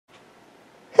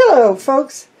Hello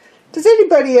folks, does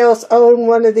anybody else own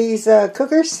one of these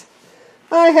cookers?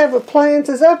 I have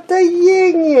appliances up the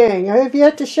yin-yang. I have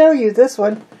yet to show you this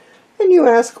one. And you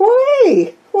ask,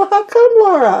 why? Well, how come,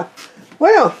 Laura?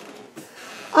 Well,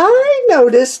 I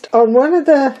noticed on one of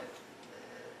the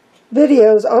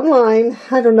videos online,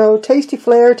 I don't know, Tasty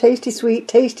Flair, Tasty Sweet,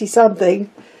 Tasty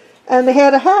something, and they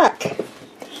had a hack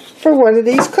for one of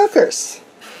these cookers.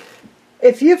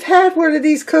 If you've had one of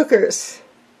these cookers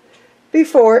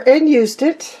before and used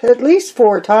it at least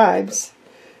 4 times,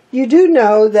 you do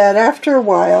know that after a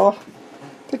while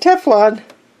the Teflon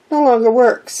no longer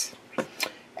works.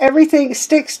 Everything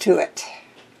sticks to it,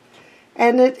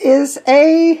 and it is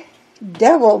a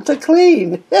devil to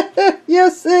clean.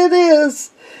 Yes, it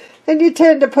is. And you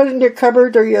tend to put it in your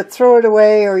cupboard, or you throw it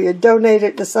away, or you donate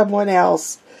it to someone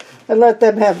else and let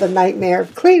them have the nightmare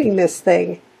of cleaning this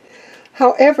thing.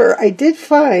 However, I did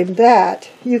find that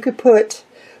you could put,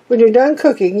 when you're done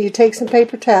cooking, you take some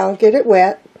paper towel, get it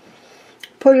wet,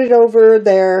 put it over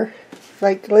there,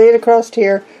 like lay it across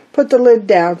here, put the lid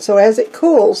down, so as it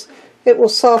cools, it will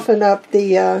soften up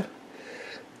the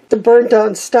burnt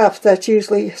on stuff that's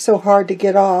usually so hard to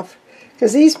get off.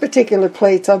 Because these particular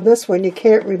plates on this one, you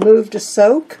can't remove to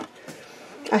soak.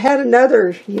 I had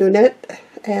another unit,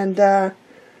 and I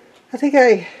think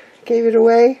I gave it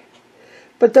away.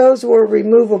 But those were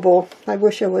removable. I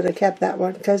wish I would have kept that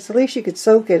one, because at least you could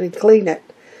soak it and clean it.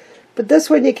 But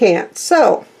this one you can't.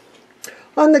 So,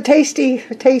 on the Tasty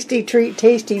Treat,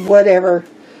 Tasty whatever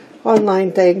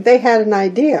online thing, they had an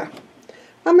idea.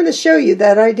 I'm going to show you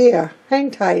that idea.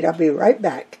 Hang tight, I'll be right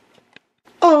back.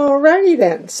 Alrighty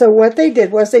then. So what they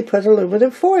did was they put aluminum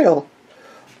foil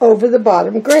over the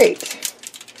bottom grate.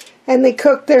 And they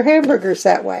cooked their hamburgers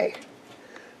that way.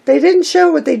 They didn't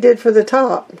show what they did for the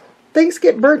top. Things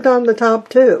get burnt on the top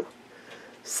too.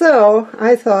 So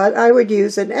I thought I would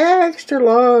use an extra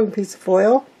long piece of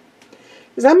foil,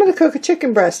 because I'm going to cook a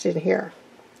chicken breast in here.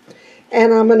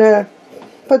 And I'm going to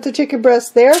put the chicken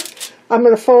breast there. I'm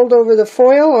going to fold over the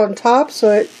foil on top so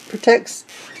it protects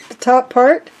the top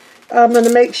part. I'm going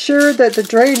to make sure that the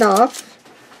drain off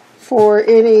for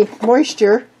any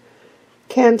moisture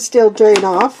can still drain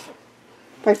off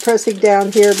by pressing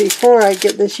down here before I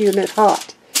get this unit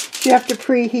hot. You have to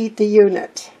preheat the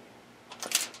unit.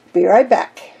 Be right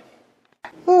back.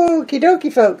 Okie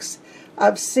dokie folks,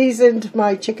 I've seasoned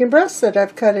my chicken breast that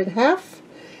I've cut in half,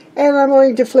 and I'm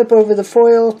going to flip over the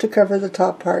foil to cover the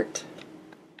top part.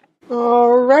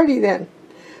 Alrighty then,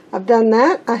 I've done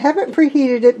that. I haven't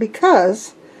preheated it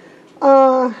because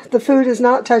the food is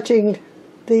not touching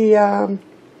the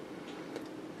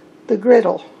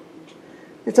griddle.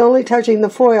 It's only touching the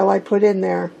foil I put in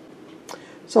there.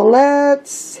 So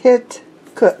let's hit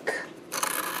cook.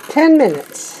 10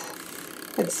 minutes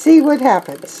and see what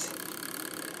happens.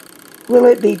 Will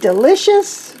it be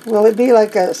delicious? Will it be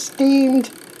like a steamed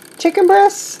chicken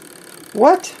breast?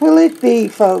 What will it be,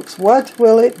 folks? What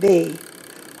will it be?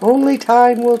 Only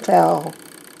time will tell.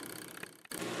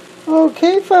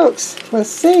 Okay, folks, let's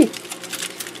see.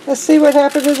 Let's see what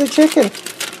happened to the chicken.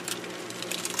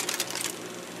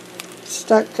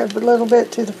 Stuck a little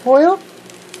bit to the foil.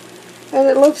 And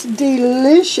it looks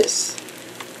delicious.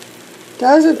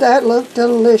 Doesn't that look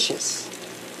delicious?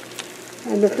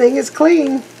 And the thing is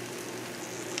clean.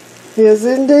 Yes,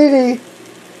 indeedy.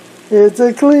 It's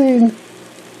a clean.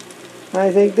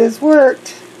 I think this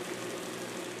worked.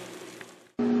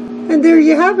 And there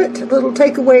you have it. A little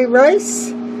takeaway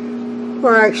rice.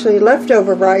 Or actually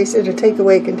leftover rice in a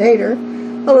takeaway container.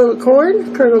 A little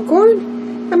corn, kernel corn,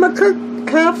 and my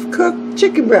half-cooked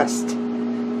chicken breast.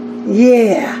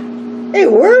 Yeah. It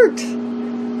worked!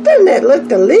 Doesn't that look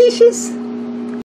delicious?